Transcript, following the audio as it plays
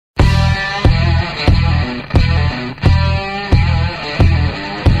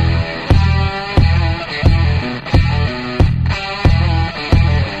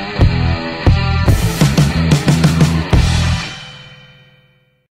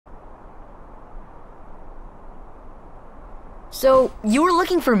So, you were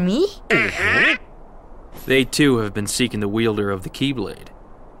looking for me? They too have been seeking the wielder of the Keyblade.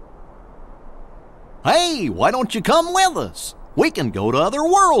 Hey, why don't you come with us? We can go to other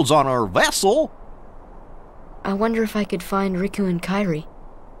worlds on our vessel. I wonder if I could find Riku and Kairi.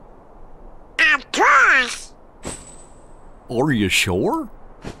 Of course! Are you sure?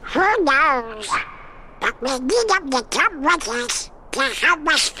 Who knows? But we need them to come with us to help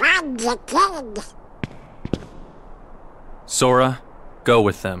us find the king. Sora, go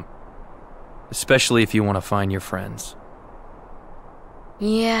with them. Especially if you want to find your friends.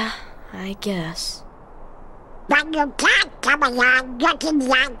 Yeah, I guess. But you can't come along looking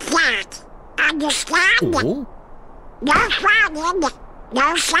like that. Understand? Oh? No frowning,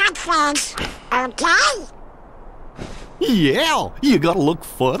 no sad face, okay? Yeah, you gotta look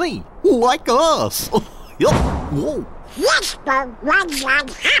funny, like us. Whoa. Whisper runs on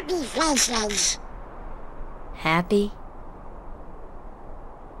happy faces. Happy?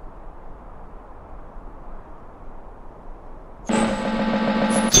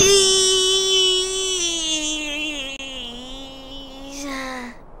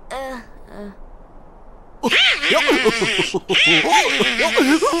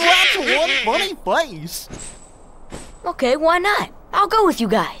 That's one funny face. Okay, why not? I'll go with you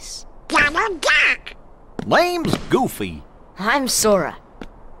guys. Double duck. Name's Goofy. I'm Sora.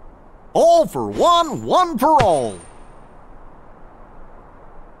 All for one, one for all.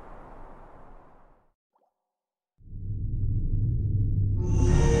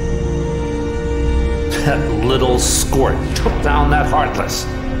 That little squirt took down that Heartless.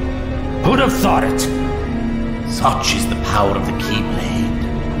 Who'd have thought it? Such is the power of the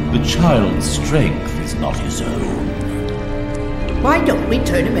Keyblade. The child's strength is not his own. Why don't we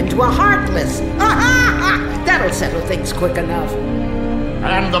turn him into a Heartless? That'll settle things quick enough.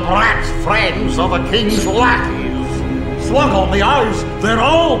 And the brat's friends are the king's lackeys. Slug on the eyes, they're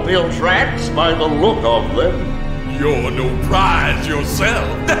all bilge rats by the look of them. You're no prize yourself.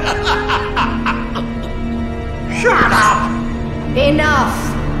 Shut up! Enough!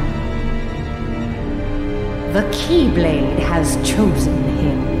 The Keyblade has chosen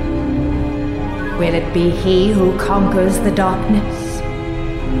him. Will it be he who conquers the darkness?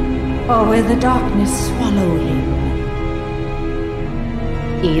 Or will the darkness swallow him?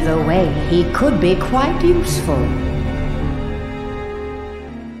 Either way, he could be quite useful.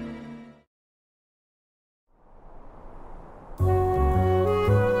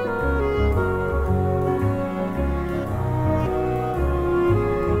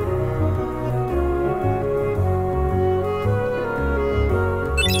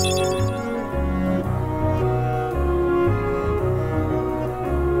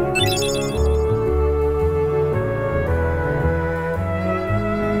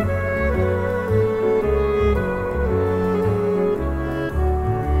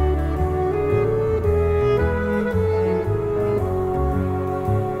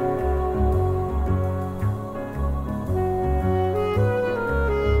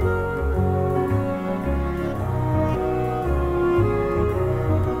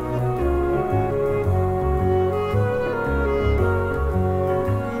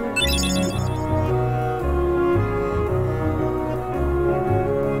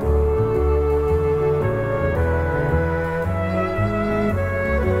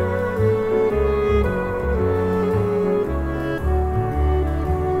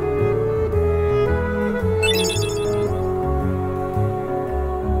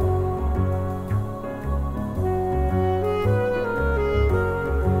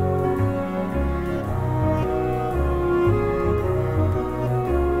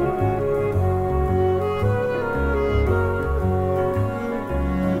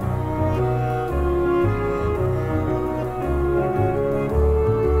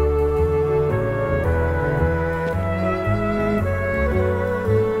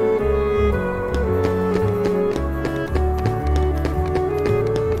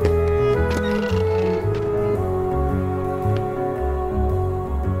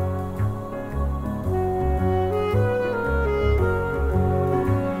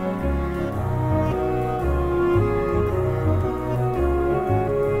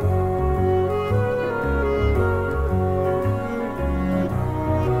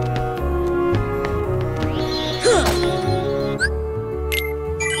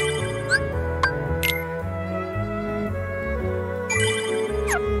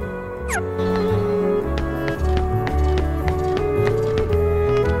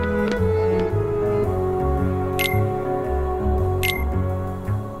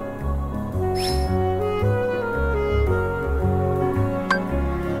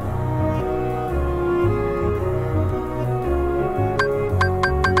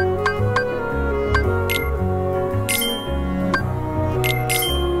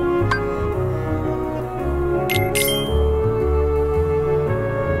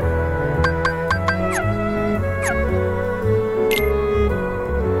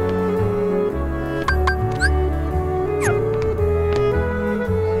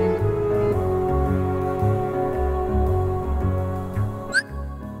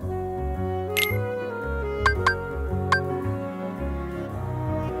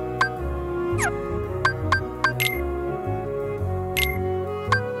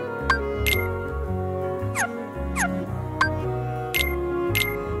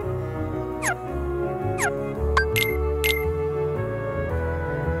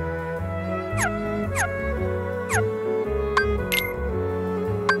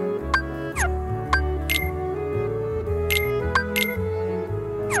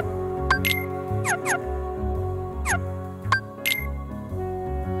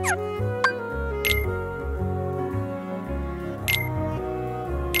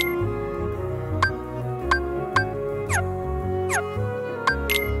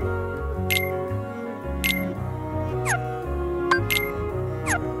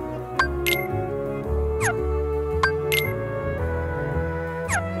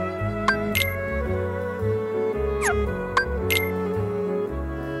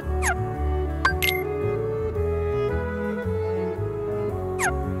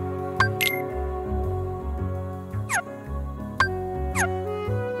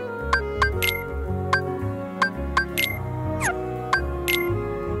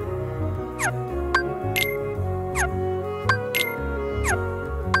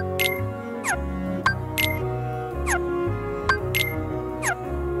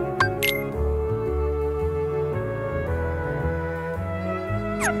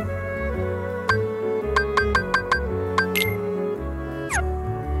 Ha!